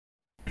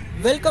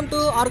Welcome to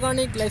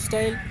organic life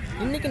style.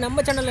 இன்றைக்கி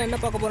நம்ம சேனலில் என்ன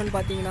பார்க்க போகிறோன்னு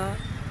பார்த்தீங்கன்னா,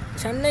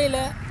 சென்னையில்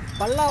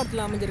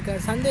பல்லாவரத்தில் அமைஞ்சிருக்க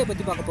சந்தையை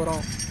பற்றி பார்க்க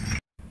போகிறோம்.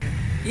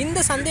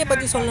 இந்த சந்தையை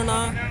பற்றி சொல்லணுன்னா,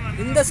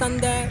 இந்த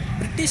சந்தை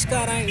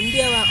பிரிட்டிஷ்காரன்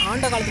இந்தியாவை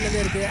ஆண்ட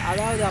காலத்துலேருந்தே இருக்குது.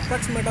 அதாவது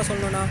அப்ராக்சிமேட்டாக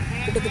சொல்லணுன்னா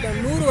கிட்டத்தட்ட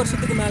 100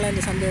 வருஷத்துக்கு மேலே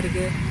இந்த சந்தை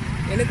இருக்குது.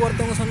 எனக்கு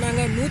ஒருத்தவங்க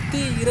சொன்னாங்க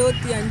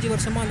 125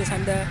 வருஷமாக அந்த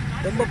சந்தை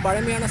ரொம்ப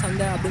பழமையான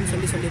சந்தை அப்படின்னு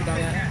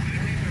சொல்லியிருக்காங்க.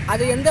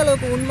 அது எந்த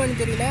அளவுக்கு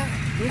உண்மைன்னு தெரியல.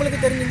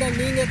 உங்களுக்கு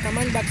தெரிஞ்சிருந்தால் நீங்கள்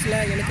கமெண்ட் பாக்ஸில்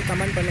எனக்கு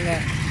கமெண்ட்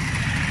பண்ணுங்கள்.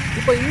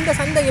 இப்போ இந்த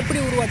சந்தை எப்படி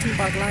உருவாச்சுன்னு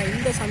பார்க்கலாம்.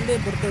 இந்த சந்தையை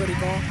பொறுத்த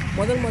வரைக்கும்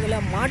முதல்ல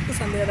மாட்டு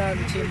சந்தையாக தான்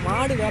இருந்துச்சு.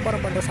 மாடு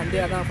வியாபாரம் பண்ணுற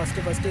சந்தையாக தான்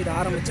ஃபஸ்ட்டு இது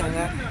ஆரம்பித்தாங்க.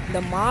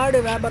 இந்த மாடு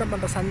வியாபாரம்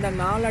பண்ணுற சந்தை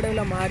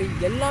நாளடைவில் மாறி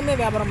எல்லாமே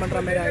வியாபாரம்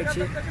பண்ணுற மாதிரி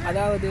ஆயிடுச்சு.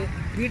 அதாவது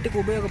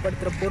வீட்டுக்கு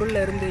உபயோகப்படுத்துகிற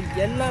பொருளில் இருந்து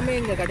எல்லாமே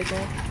இங்கே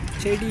கிடைக்கும்.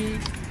 செடி,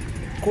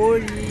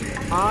 கோழி,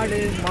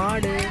 ஆடு,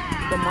 மாடு.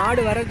 இப்போ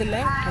மாடு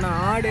வரதில்லை, ஆனால்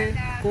ஆடு,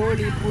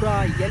 கோழி, புறா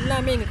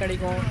எல்லாமே இங்கே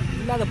கிடைக்கும்.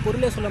 இல்லாத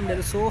பொருளே சொல்ல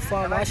முடியாது. சோஃபா,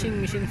 வாஷிங்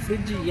மிஷின்,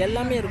 ஃப்ரிட்ஜு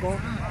எல்லாமே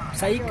இருக்கும்.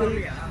 சைக்கிள்,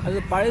 அது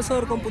பழசும்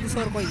இருக்கும்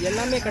புதுசும் இருக்கும்,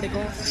 எல்லாமே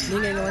கிடைக்கும்.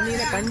 நீங்கள் இங்கே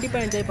வந்தீங்கன்னா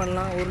கண்டிப்பாக என்ஜாய்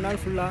பண்ணலாம் ஒரு நாள்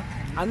ஃபுல்லாக.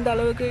 அந்த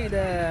அளவுக்கு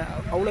இதை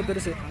அவ்வளோ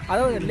பெருசு.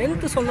 அதாவது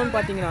லென்த்து சொல்லணும்னு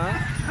பார்த்தீங்கன்னா,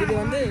 இது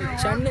வந்து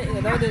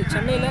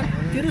சென்னையில்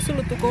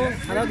திருசுலத்துக்கும்,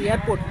 அதாவது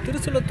ஏர்போர்ட்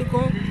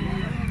திருசுலத்துக்கும்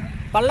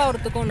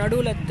பல்லாவரத்துக்கும்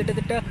நடுவில்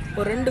கிட்டத்தட்ட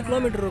ஒரு 2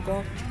 கிலோமீட்டர்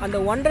இருக்கும். அந்த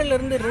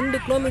 1.5லேருந்து 2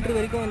 கிலோமீட்டர்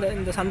வரைக்கும்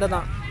இந்த சந்தை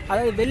தான்.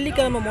 அதாவது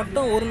வெள்ளிக்கிழமை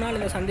மட்டும் ஒரு நாள்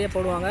இந்த சந்தையை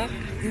போடுவாங்க.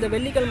 இந்த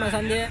வெள்ளிக்கிழமை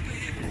சந்தையை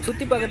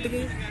சுற்றி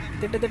பார்க்கறதுக்கு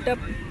கிட்டத்தட்ட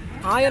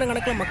 1000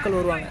 கணக்கில் மக்கள்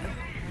வருவாங்க.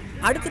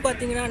 அடுத்து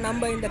பார்த்திங்கன்னா,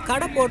 நம்ம இந்த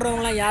கடை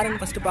போடுறவங்களாம் யாருன்னு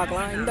ஃபஸ்ட்டு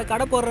பார்க்கலாம். இந்த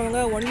கடை போடுறவங்க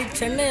ஒன்லி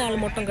சென்னை ஆள்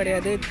மட்டும்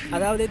கிடையாது.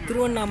 அதாவது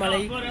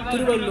திருவண்ணாமலை,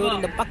 திருவள்ளூர்,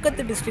 இந்த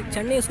பக்கத்து டிஸ்ட்ரிக்ட்,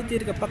 சென்னையை சுற்றி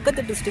இருக்க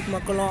பக்கத்து டிஸ்ட்ரிக்ட்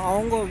மக்களும்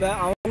அவங்க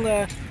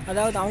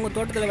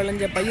தோட்டத்தில்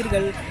விளைஞ்ச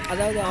பயிர்கள்,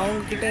 அதாவது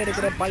அவங்கக்கிட்ட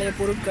இருக்கிற பழைய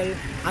பொருட்கள்,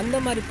 அந்த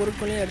மாதிரி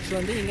பொருட்களையும்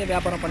எடுத்துகிட்டு வந்து இங்கே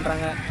வியாபாரம்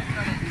பண்ணுறாங்க.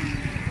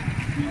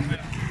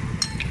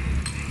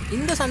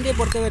 இந்த சந்தையை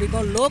பொறுத்த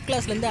வரைக்கும் லோ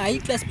கிளாஸ்லேருந்து ஹை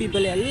கிளாஸ்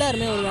பீப்புள்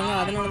எல்லாருமே வருவாங்க.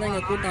 அதனால தான்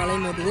இங்கே கூட்டம்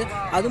அலைமோதுது.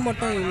 அது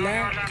மட்டும் இல்லை,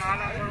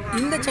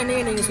 இந்த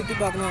சென்னையை நீங்கள் சுற்றி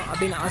பார்க்கணும்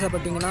அப்படின்னு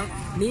ஆசைப்பட்டீங்கன்னா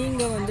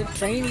நீங்கள் வந்து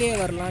ட்ரெயின்லேயே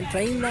வரலாம்.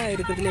 ட்ரெயின் தான்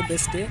இருக்கிறதுலே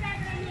பெஸ்ட்டு.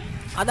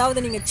 அதாவது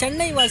நீங்கள்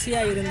சென்னை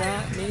வாசியாக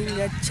இருந்தால்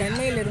நீங்கள்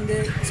சென்னையிலேருந்து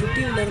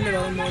சிட்டியிலேருந்து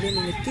வரும்போது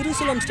நீங்கள்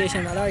திருசுலம்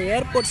ஸ்டேஷன், அதாவது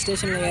ஏர்போர்ட்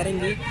ஸ்டேஷனில்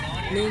இறங்கி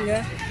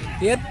நீங்கள்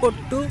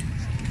ஏர்போர்ட் டு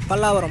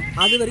பல்லாவரம்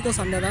அது வரைக்கும்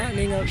சந்தை தான்.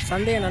 நீங்கள்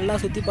சந்தையை நல்லா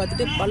சுற்றி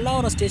பார்த்துட்டு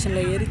பல்லாவரம்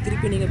ஸ்டேஷனில் ஏறி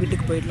திருப்பி நீங்கள்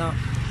வீட்டுக்கு போயிடலாம்.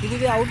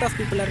 இதுவே அவுட் ஆஃப்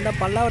பீப்புளாக இருந்தால்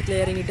பல்லாவரத்தில்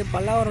இறங்கிட்டு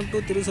பல்லாவரம் டு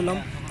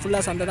திருசுலம்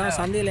ஃபுல்லாக சந்தை தான்.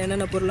 சந்தையில்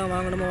என்னென்ன பொருளாக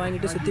வாங்கணுமோ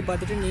வாங்கிட்டு சுற்றி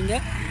பார்த்துட்டு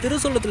நீங்கள்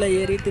திருசுலத்தில்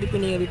ஏறி திருப்பி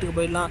நீங்கள் வீட்டுக்கு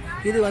போயிடலாம்.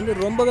 இது வந்து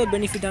ரொம்பவே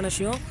பெனிஃபிட்டான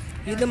விஷயம்.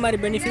 இது மாதிரி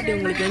பெனிஃபிட்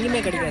உங்களுக்கு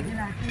எங்கேயுமே கிடைக்காது.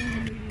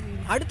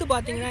 அடுத்து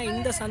பார்த்தீங்கன்னா,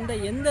 இந்த சந்தை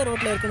எந்த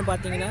ரோட்டில் இருக்குதுன்னு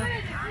பார்த்தீங்கன்னா,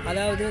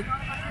 அதாவது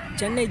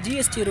சென்னை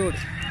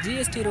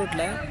ஜிஎஸ்டி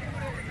ரோட்டில்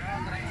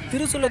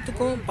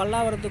திருசுலத்துக்கும்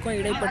பல்லாவரத்துக்கும்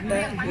இடைப்பட்ட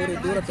ஒரு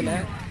தூரத்தில்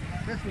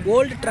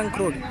ஓல்டு ட்ரங்க்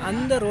ரோடு,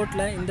 அந்த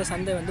ரோட்டில் இந்த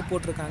சந்தை வந்து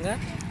போட்டிருக்காங்க.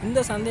 இந்த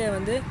சந்தையை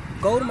வந்து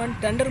கவர்மெண்ட்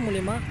டெண்டர்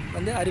மூலிமா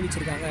வந்து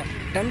அறிவிச்சிருக்காங்க.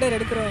 டெண்டர்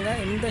எடுக்கிறவங்க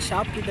இந்த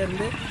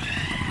ஷாப்கிட்டேருந்து,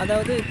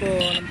 அதாவது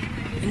இப்போது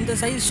இந்த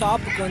சைஸ்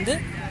ஷாப்புக்கு வந்து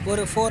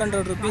ஒரு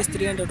 400 rupees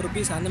 300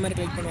 rupees அந்த மாதிரி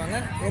கலெக்ட் பண்ணுவாங்க.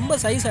 ரொம்ப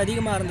சைஸ்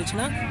அதிகமாக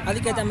இருந்துச்சுன்னா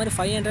அதுக்கேற்ற மாதிரி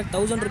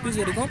 500-1000 rupees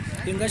வரைக்கும்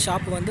எங்கள்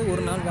ஷாப்பு வந்து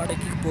ஒரு நாள்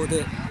வாடகைக்கு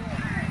போகுது.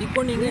 இப்போ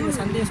நீங்கள் இந்த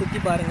சந்தையை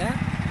சுற்றி பாருங்கள்.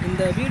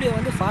 இந்த வீடியோ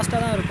வந்து ஃபாஸ்ட்டாக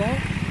தான் இருக்கும்,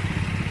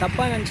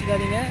 தப்பாக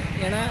நினச்சிக்காதீங்க.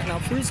 ஏன்னா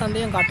நான் ஃபுல்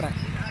சந்தையும் காட்டுறேன்,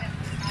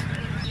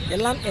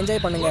 எல்லாம்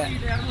என்ஜாய் பண்ணுங்கள்.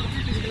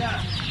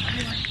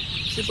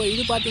 இப்போ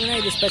இது பார்த்திங்கன்னா,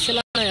 இது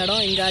ஸ்பெஷலான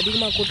இடம். இங்கே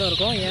அதிகமாக கூட்டம்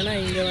இருக்கும். ஏன்னா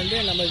இங்கே வந்து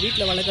நம்ம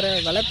வீட்டில் வளர்க்குற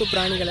வளர்ப்பு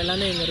பிராணிகள்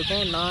எல்லாமே இங்கே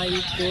இருக்கும். நாய்,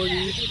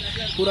 கோழி,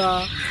 புறா,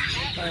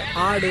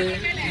 ஆடு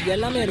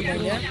எல்லாமே இருக்கும்.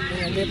 இங்கே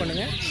நீங்கள் என்ஜாய்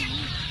பண்ணுங்கள்.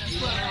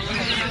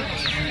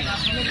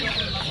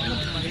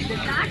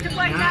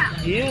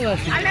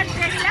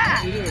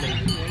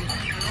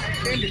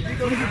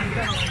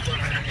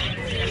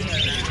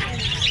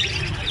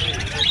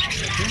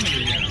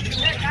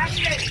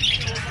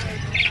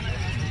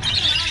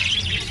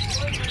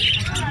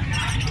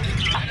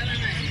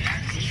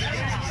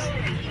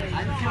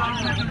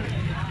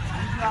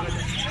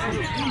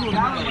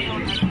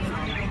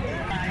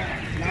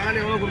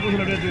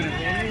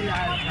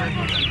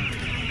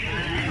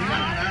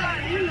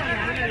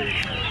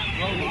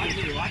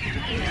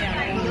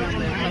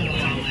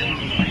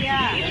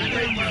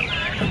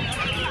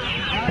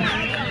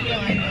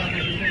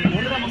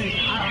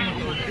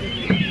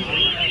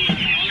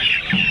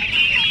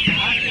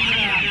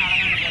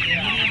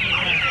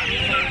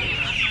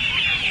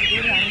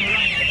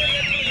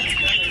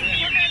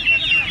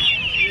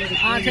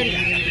 சரி,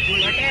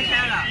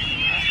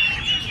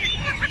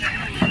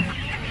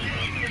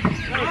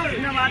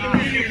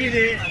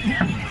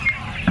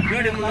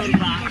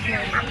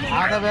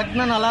 அதை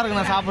வெட்டினா நல்லா இருக்கு.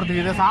 நான்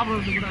சாப்பிட்றதுக்கு இதை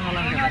சாப்பிட்றதுக்கு கூட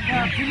நல்லா இருக்கு.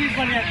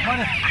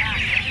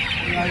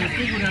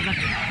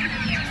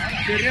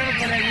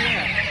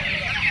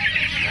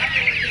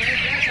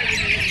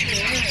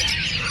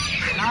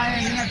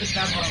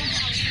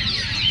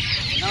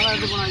 நல்லா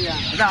எடுத்து போனாங்க.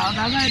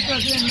 அதான் எடுத்து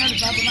வச்சு என்ன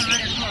சாப்பிட்னா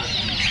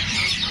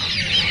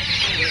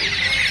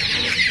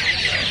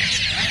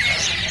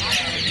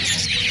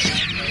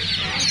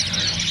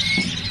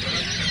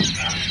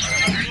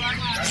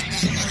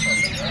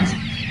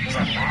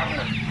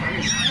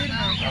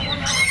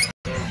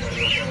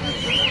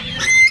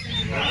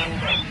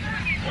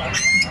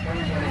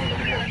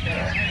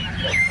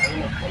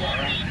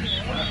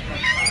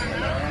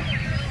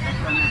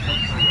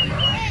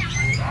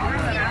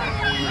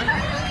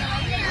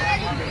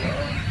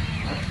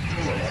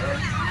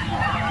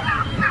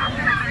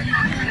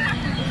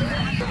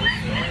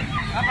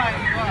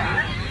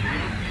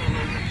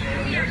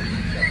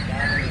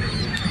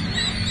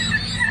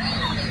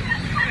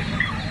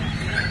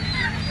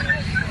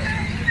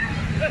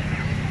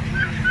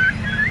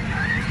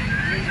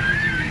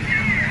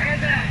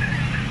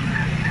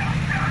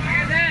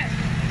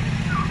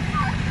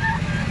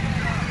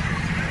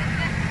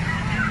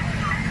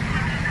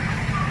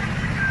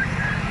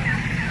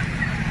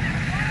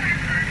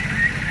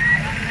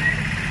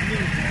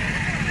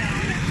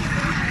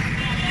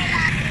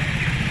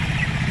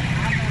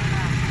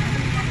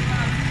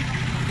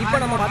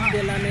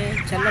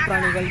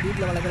செல்லப்பிராணிகள்,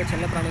 வீட்டில் வளர்க்குற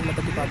செல்லப்பிராணிகளை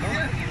பற்றி பார்த்தோம்.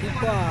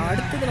 இப்போ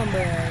அடுத்தது நம்ம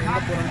எங்கே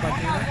போகிறோம்னு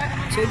பார்த்தீங்கன்னா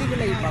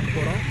செடிகளை பார்க்க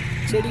போகிறோம்.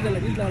 செடிகளை,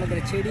 வீட்டில்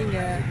வளர்க்குற செடிங்க,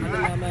 அது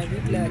இல்லாமல்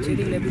வீட்டில்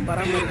செடிகளை எப்படி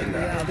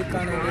பராமரிக்கிறது,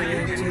 அதுக்கான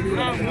செடி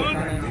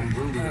வளர்க்குறதுக்கான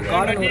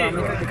கார்டன் ஒரு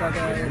அமைக்கிறதுக்காக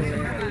ஒரு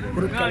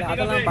பொருட்கள்,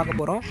 அதெல்லாம்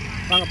பார்க்க போகிறோம்.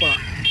 வாங்க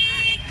போகலாம்.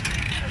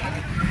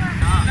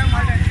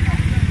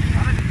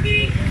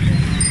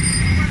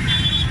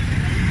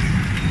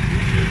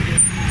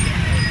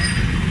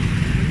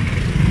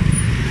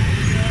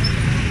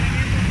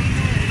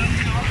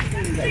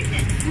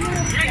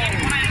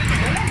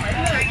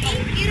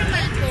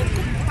 இருமல்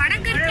போக்கும்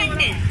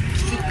பனங்கற்கண்டு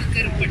சுக்கு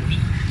கருப்பட்டி.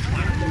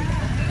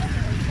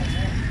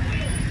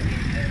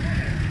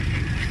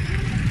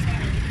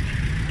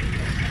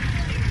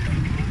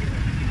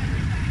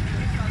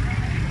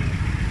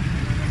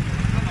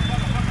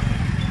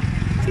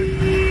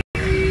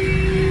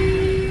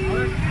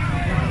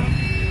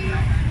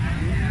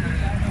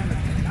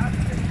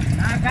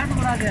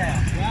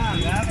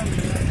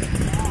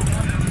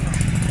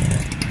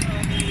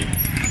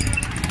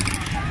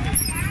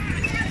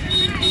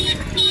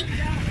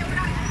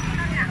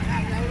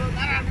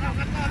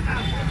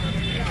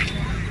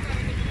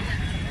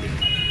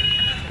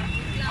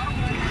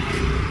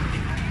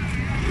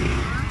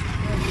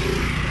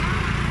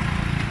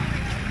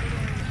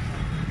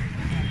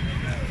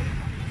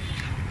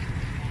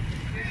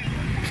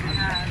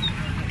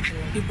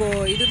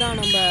 இப்போது இதுதான்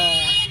நம்ம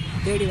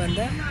தேடி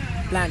வந்த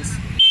பிளான்ஸ்,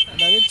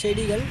 அதாவது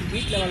செடிகள்,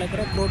 வீட்டில்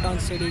வளர்க்குற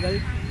குரோட்டான்ஸ் செடிகள்,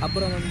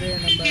 அப்புறம் வந்து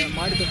நம்ம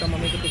மாடி தோட்டம்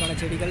அமைக்கிறதுக்கான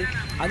செடிகள்.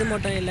 அது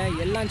மட்டும் இல்லை,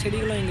 எல்லா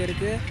செடிகளும் இங்கே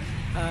இருக்குது.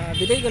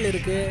 விதைகள்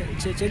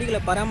இருக்குது,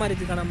 செடிகளை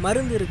பராமரிக்கிறதுக்கான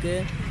மருந்து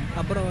இருக்குது,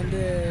 அப்புறம்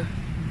வந்து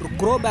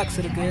க்ரோ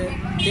பேக்ஸ் இருக்குது,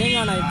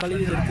 தேங்காய் நாய்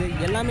கழிவுகள் இருக்குது,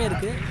 எல்லாமே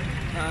இருக்குது.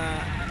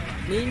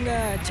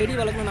 நீங்கள் செடி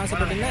வளர்க்கணும்னு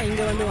ஆசைப்பட்டீங்கன்னா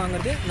இங்கே வந்து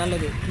வாங்குறது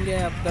நல்லது. இங்கே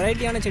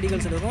வெரைட்டியான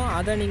செடிகள் இருக்கும்,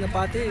 அதை நீங்கள்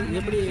பார்த்து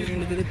எப்படி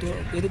உங்களுக்கு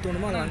எது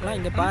தோணுமோ அதை வாங்கலாம்.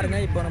 இங்கே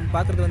பாருங்கள், இப்போ நம்ம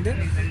பார்க்குறது வந்து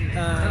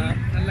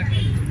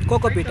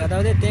கோகோபீட்,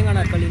 அதாவது தேங்காய்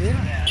நார் கழிவு,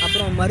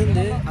 அப்புறம்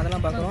மருந்து,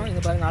 அதெல்லாம் பார்க்குறோம்.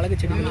 இங்கே பாருங்கள்,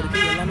 அழகு செடிகள்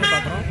இருக்குது, எல்லாமே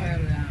பார்க்குறோம்.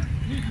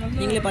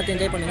 நீங்களே பார்த்து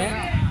என்ஜாய் பண்ணுங்கள்.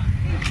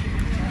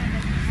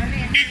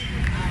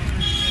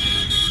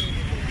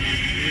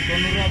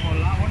 ₹90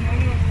 போடலாம்.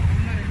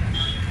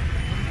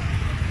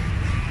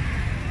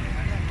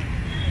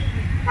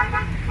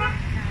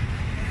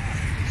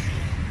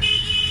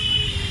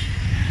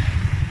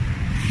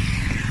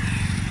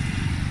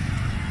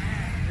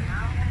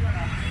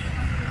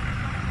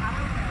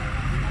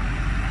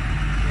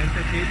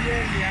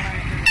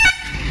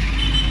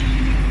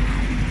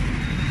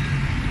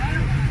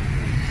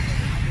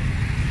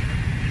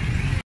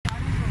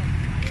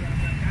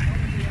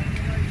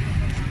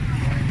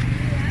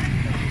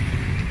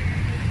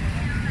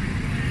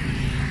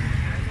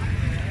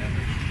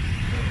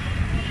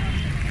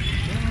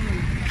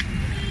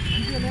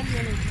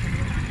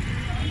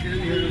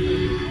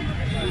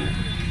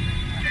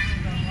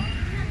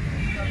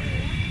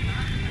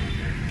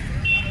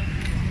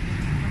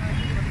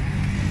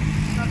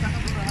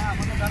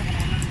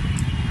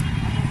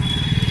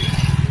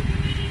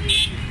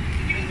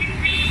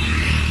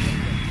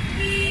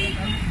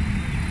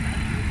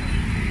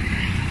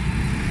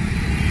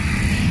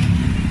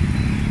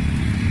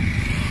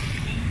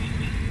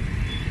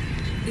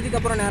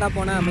 இதுக்கப்புறம் நேராக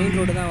போனால் மெயின்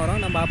ரோடு தான்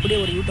வரும். நம்ம அப்படியே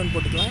ஒரு யூட்டன்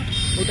போட்டுக்கலாம்.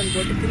 யூட்டன்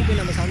போட்டு திருப்பி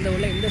நம்ம சந்தை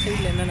உள்ள இந்த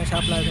சைடில் என்னென்ன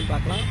ஷாப்லாம் இருக்குன்னு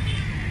பார்க்கலாம்.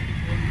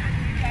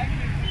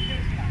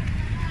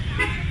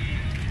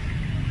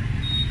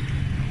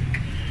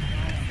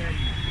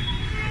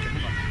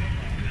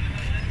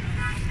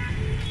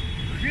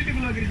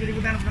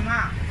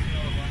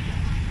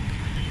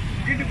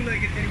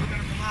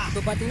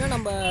 இப்போ பார்த்தீங்கன்னா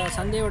நம்ம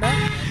சந்தையோட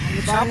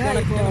ஷாப்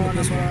ஓனர்கிட்ட நம்ம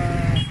பேசுவோம்.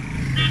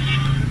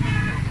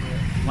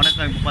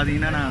 வணக்கம். இப்போ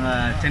பார்த்தீங்கன்னா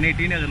நாங்கள் சென்னை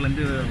டி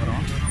நகர்லேருந்து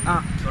வரோம்.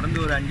 தொடர்ந்து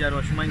ஒரு 5-6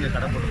 வருஷமாக இங்கே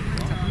கடை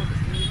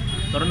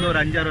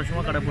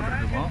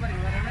போட்டுருக்கோம்.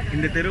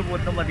 இந்த தெரு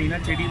மொத்தம் பார்த்தீங்கன்னா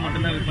செடி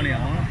மட்டும்தான் விற்பனை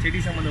ஆகும்.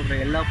 செடி சம்மந்தப்பட்ட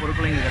எல்லா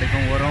பொருட்களும் இங்கே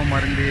கிடைக்கும். உரம்,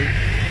 மருந்து,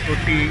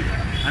 தொட்டி,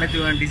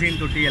 அனைத்து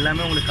டிசைன் தொட்டி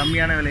எல்லாமே உங்களுக்கு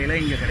கம்மியான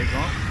விலையில் இங்கே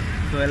கிடைக்கும்.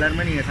 ஸோ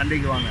எல்லாருமே நீங்கள்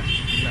சந்தைக்கு வாங்க.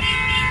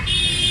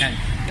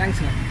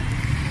 தேங்க்ஸ்ங்க.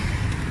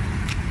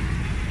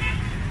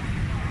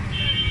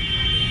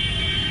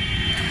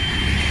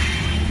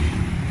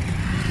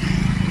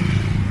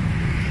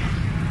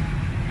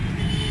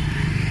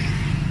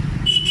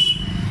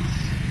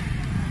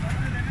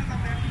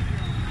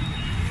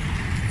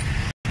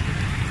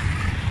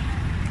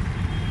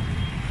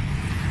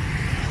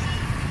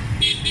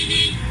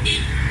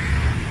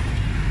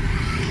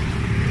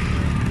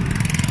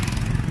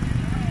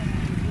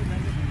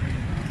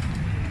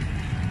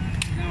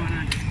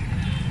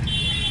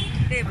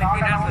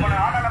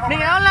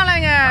 நீங்கள் எவ்வளோ நாளாக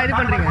இங்கே இது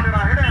பண்ணுறீங்க?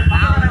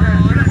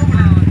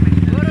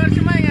 ஒரு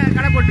வருஷமாக இங்கே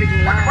கடை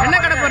போட்டிருக்கீங்களா? என்ன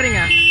கடை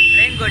போடுறீங்க?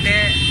 ரெயின் கோட்டு,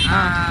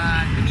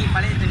 துணி,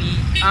 பழைய துணி,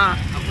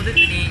 புது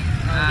துணி,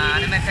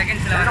 அது மாதிரி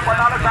செகண்ட்ஸில்.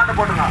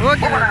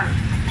 Okay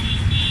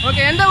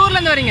okay. எந்த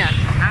ஊர்லேருந்து வரீங்க?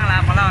 நாங்களா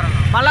பல்லாவரம்.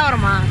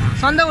 பல்லாவரமா?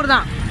 சொந்த ஊர்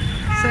தான்.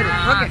 சரி,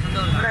 ஓகே,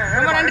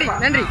 ரொம்ப நன்றி.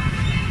 நன்றி.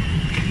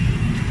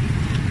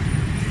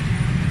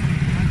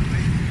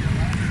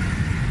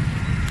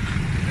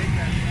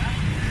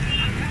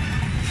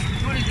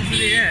 இப்போ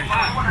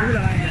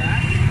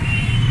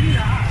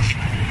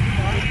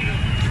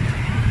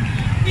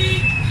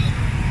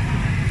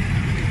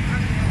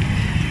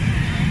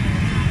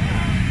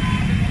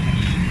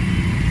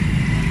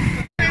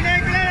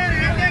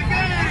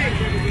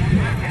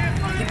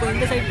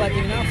இந்த சைடு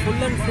பார்த்தீங்கன்னா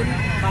ஃபுல் அண்ட் ஃபுல்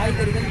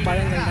காய்கறிகள்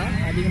பழங்கள் தான்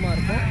அதிகமாக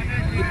இருக்கும்.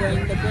 இப்போ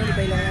இந்த கோயில்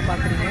பையிலலாம்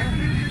பார்க்குறீங்க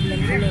ஃபுல்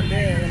அண்ட் ஃபுல் வந்து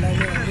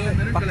எல்லாமே வந்து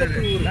பக்கத்து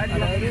ஊர்,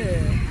 அதாவது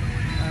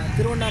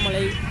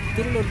திருவண்ணாமலை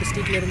திருவள்ளூர்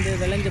டிஸ்ட்ரிக்ட்லேருந்து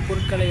விளைஞ்ச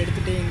பொருட்களை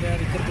எடுத்துகிட்டு இங்கே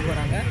விற்கிறதுக்கு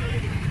வராங்க.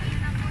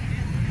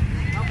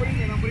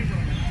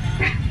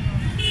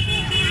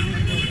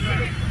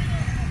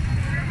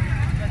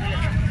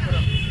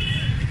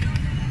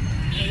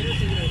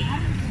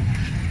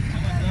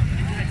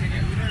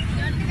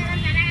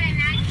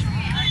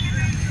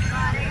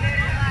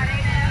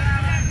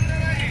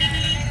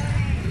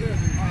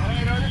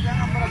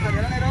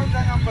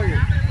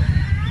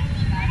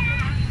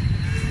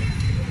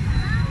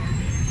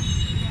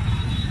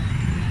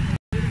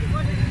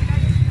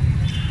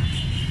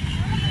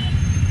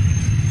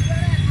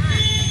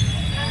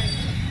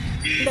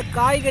 இந்த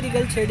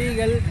காய்கறிகள்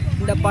செடிகள்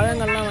இந்த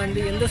பழங்கள்லாம் வந்து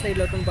எந்த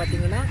சைடில் இருக்குன்னு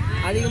பார்த்தீங்கன்னா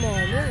அதிகமாக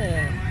வந்து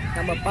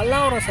நம்ம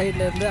பல்லாவரம்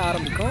சைட்லேருந்து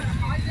ஆரம்பிக்கும்.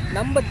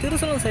 நம்ம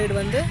திருசூலம் சைடு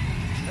வந்து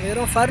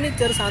வெறும்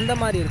ஃபர்னிச்சர்ஸ் அந்த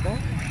மாதிரி இருக்கும்.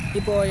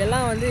 இப்போது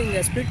எல்லாம் வந்து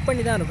இங்கே ஸ்ப்ளிட்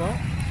பண்ணி தான் இருக்கும்.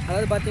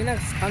 அதாவது பார்த்திங்கன்னா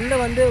சந்தை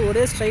வந்து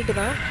ஒரே ஸ்ட்ரைட்டு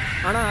தான்.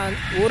 ஆனால்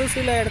ஒரு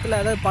சில இடத்துல,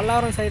 அதாவது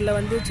பல்லாவரம் சைடில்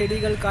வந்து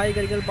செடிகள்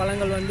காய்கறிகள்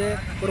பழங்கள் வந்து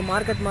ஒரு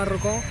மார்க்கெட் மாதிரி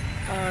இருக்கும்.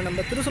 நம்ம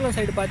திருசூலம்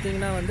சைடு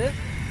பார்த்திங்கன்னா வந்து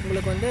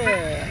உங்களுக்கு வந்து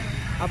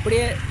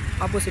அப்படியே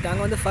ஆப்போசிட்,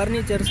 அங்கே வந்து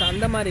ஃபர்னிச்சர்ஸ்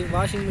அந்த மாதிரி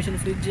வாஷிங் மிஷின்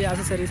ஃப்ரிட்ஜு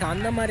அசசரிஸ்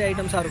அந்த மாதிரி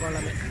ஐட்டம்ஸாக இருக்கும்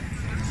எல்லாமே.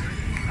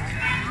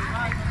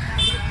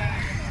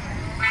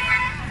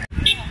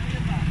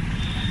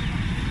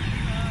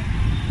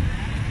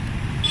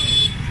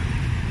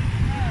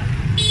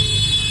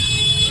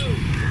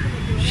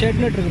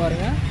 ஷெட் நட் இருக்கு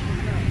பாருங்க,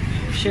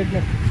 ஷெட்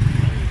நட்.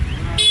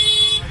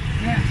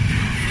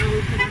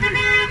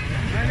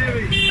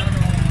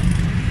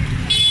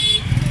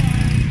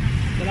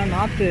 இதெல்லாம்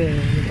நாற்று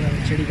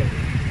செடிகள்,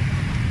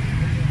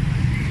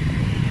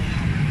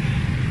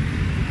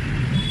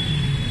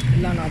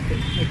 எல்லா நாற்று,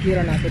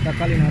 கீரை நாற்று,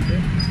 தக்காளி நாற்று,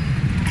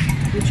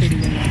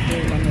 பூச்செடிகள் நாற்று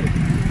எல்லாமே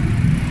இருக்குது.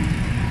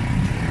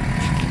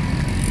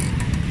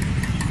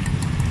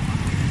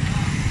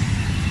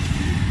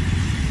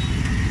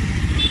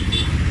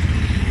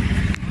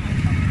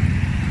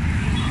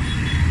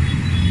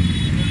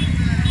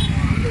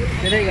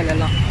 விதைகள்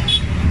எல்லாம்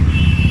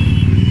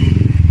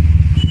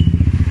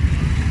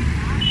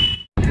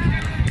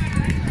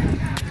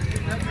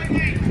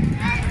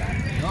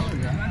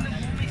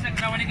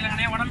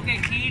உடம்புக்கு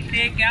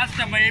ஹீட்டு கேஸ்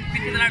டபுள்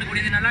பித்தெல்லாம்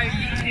எடுக்கக்கூடியது, நல்லா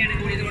ஈஸி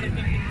எடுக்கக்கூடியது,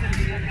 உடம்புக்கு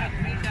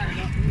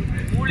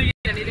மூலிகை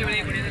தண்ணியிலே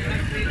விளையக்கூடியது.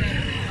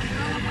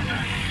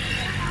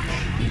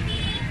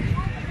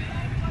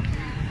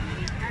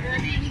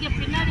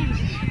 பின்னாடி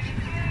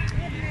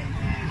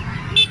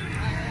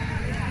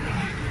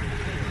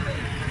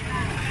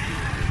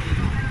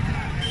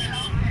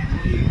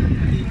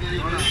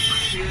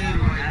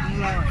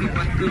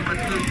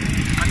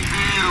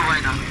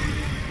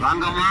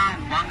வாங்கம்மா,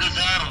 வாங்க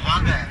சார்,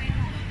 வாங்க.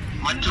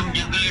 மற்றும்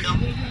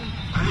எங்களிடம்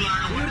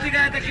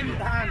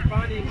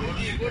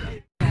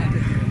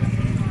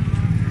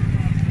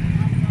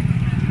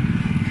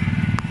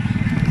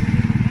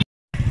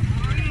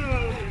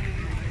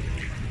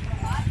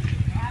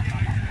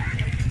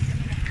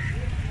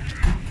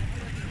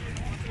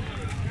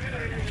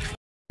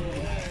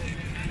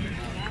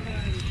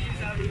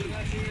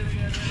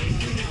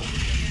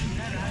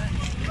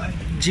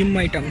ஜிம்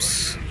ஐட்டம்ஸ்.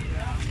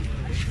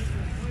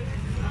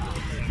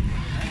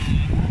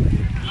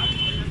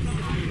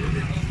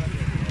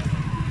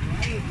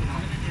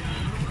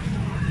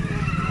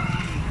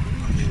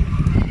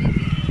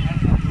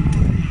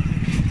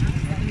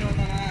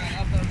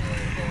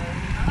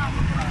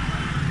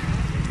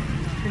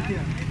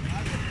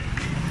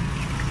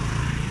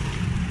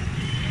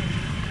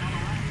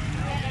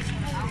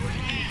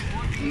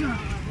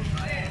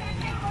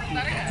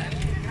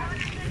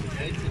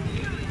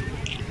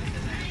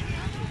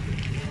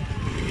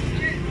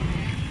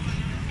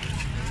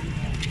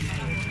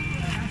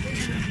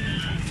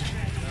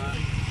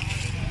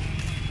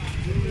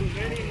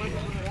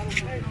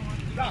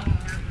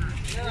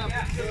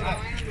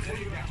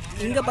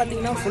 இங்கே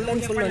பார்த்தீங்கன்னா ஃபுல்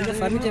அண்ட் ஃபுல் வந்து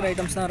ஃபர்னிச்சர்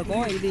ஐட்டம்ஸ் தான்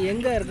இருக்கும். இது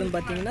எங்கே இருக்குதுன்னு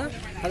பார்த்தீங்கன்னா,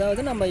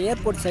 அதாவது நம்ம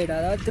ஏர்போர்ட் சைடு,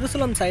 அதாவது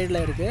திருசூலம் சைடில்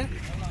இருக்குது.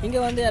 இங்கே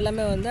வந்து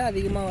எல்லாமே வந்து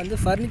அதிகமாக வந்து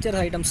ஃபர்னிச்சர்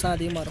ஐட்டம்ஸ் தான்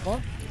அதிகமாக இருக்கும்.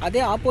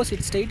 அதே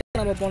ஆப்போசிட்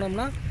ஸ்ட்ரெயிட்டாக நம்ம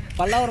போனோம்னா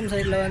பல்லாவரம்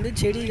சைடில் வந்து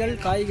செடிகள்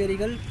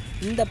காய்கறிகள்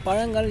இந்த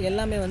பழங்கள்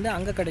எல்லாமே வந்து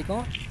அங்கே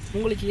கிடைக்கும்.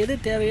 உங்களுக்கு எது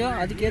தேவையோ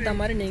அதுக்கேற்ற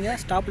மாதிரி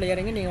நீங்கள் ஸ்டாப்பில்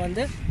இறங்கி நீங்கள்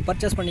வந்து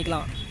பர்ச்சேஸ்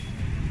பண்ணிக்கலாம்.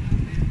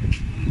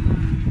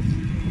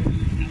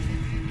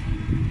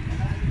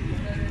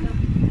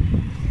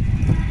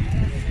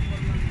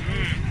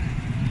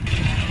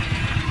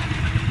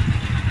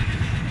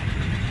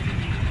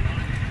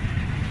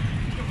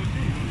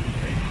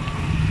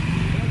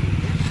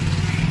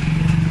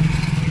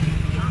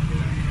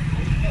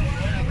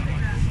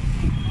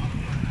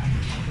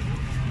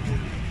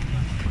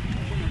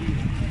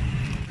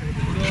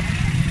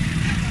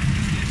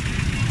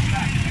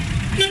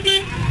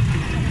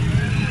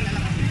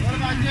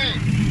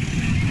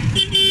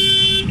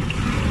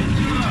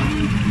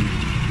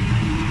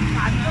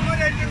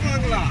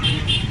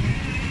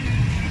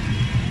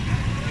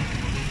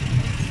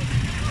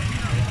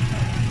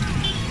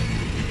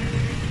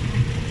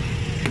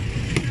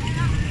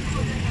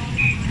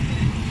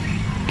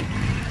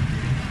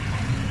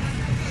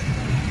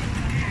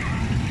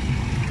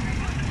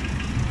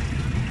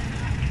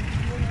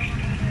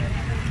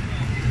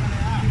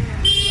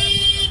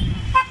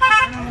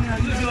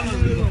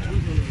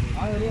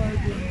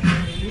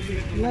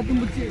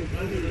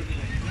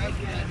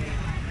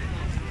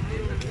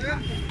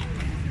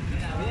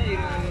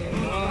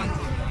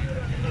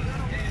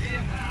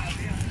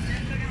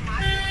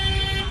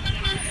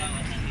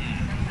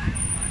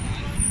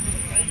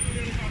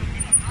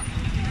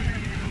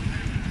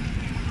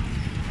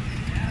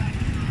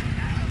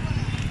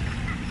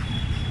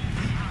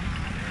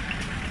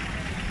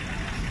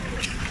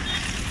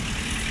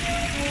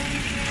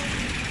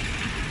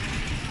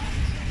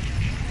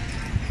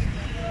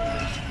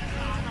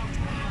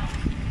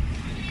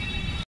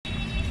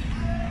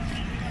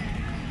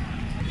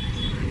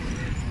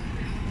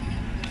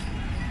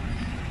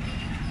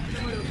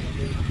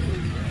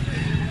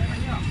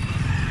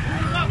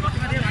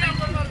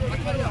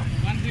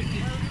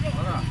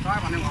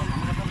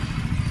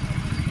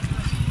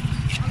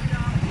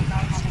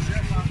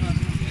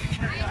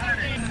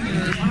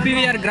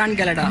 PVR Grand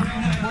Galata.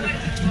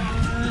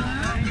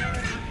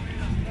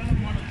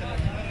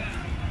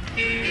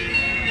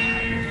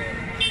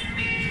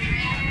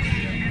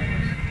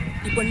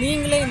 இப்போ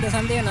நீங்களே இந்த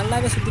சந்தையை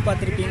நல்லாவே சுற்றி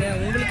பார்த்துருப்பீங்க,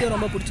 உங்களுக்கே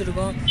ரொம்ப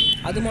பிடிச்சிருக்கும்.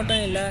 அது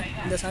மட்டும் இல்லை,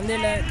 இந்த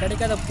சந்தையில்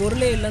கிடைக்காத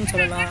பொருளே இல்லைன்னு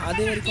சொல்லலாம்.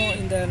 அது வரைக்கும்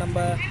இந்த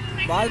நம்ம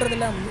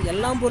வாழ்கிறதுல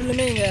எல்லா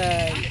பொருளுமே இங்கே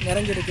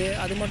நிறைஞ்சிருக்கு.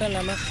 அது மட்டும்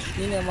இல்லாமல்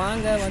நீங்கள்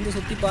வாங்க, வந்து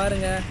சுற்றி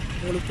பாருங்கள்.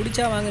 உங்களுக்கு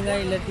பிடிச்சா வாங்குங்க,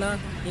 இல்லைன்னா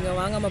நீங்கள்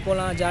வாங்காமல்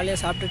போகலாம்.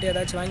 ஜாலியாக சாப்பிட்டுட்டு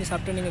ஏதாச்சும் வாங்கி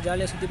சாப்பிட்டு நீங்கள்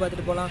ஜாலியாக சுற்றி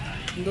பார்த்துட்டு போகலாம்.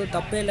 எதுவும்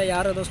தப்பே இல்லை,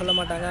 யாரும் எதுவும் சொல்ல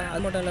மாட்டாங்க.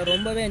 அது மட்டும் இல்லை,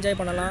 ரொம்பவே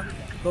என்ஜாய் பண்ணலாம்.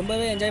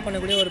 ரொம்பவே என்ஜாய்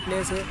பண்ணக்கூடிய ஒரு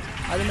பிளேஸு.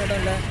 அது மட்டும்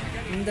இல்லை,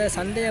 இந்த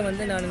சந்தையை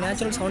வந்து நான்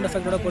நேச்சுரல் சவுண்ட்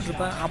எஃபெக்டோட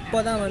போட்டிருப்பேன். அப்போ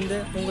தான் வந்து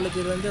உங்களுக்கு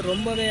இது வந்து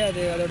ரொம்பவே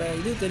அதோட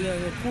இது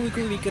தெரியும்.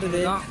 கூவி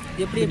விற்கிறது,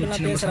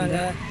 எப்படிலாம் பேசுகிறாங்க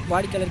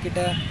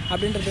வாடிக்கையாளர்கிட்ட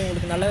அப்படின்றது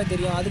உங்களுக்கு நல்லாவே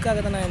தெரியும்.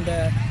 அதுக்காக தான் நான் இந்த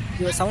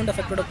சவுண்ட்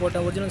எஃபெக்டோட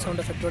போட்டேன், ஒரிஜினல்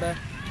சவுண்ட் எஃபெக்டோட.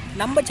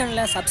 நம்ம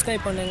சேனலை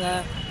சப்ஸ்கிரைப்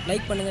பண்ணுங்கள்,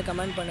 லைக் பண்ணுங்கள்,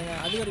 கமெண்ட்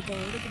பண்ணுங்கள். அது வரைக்கும்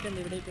உங்கள்கிட்ட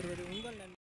இந்த விடை பெறுவது உங்கள்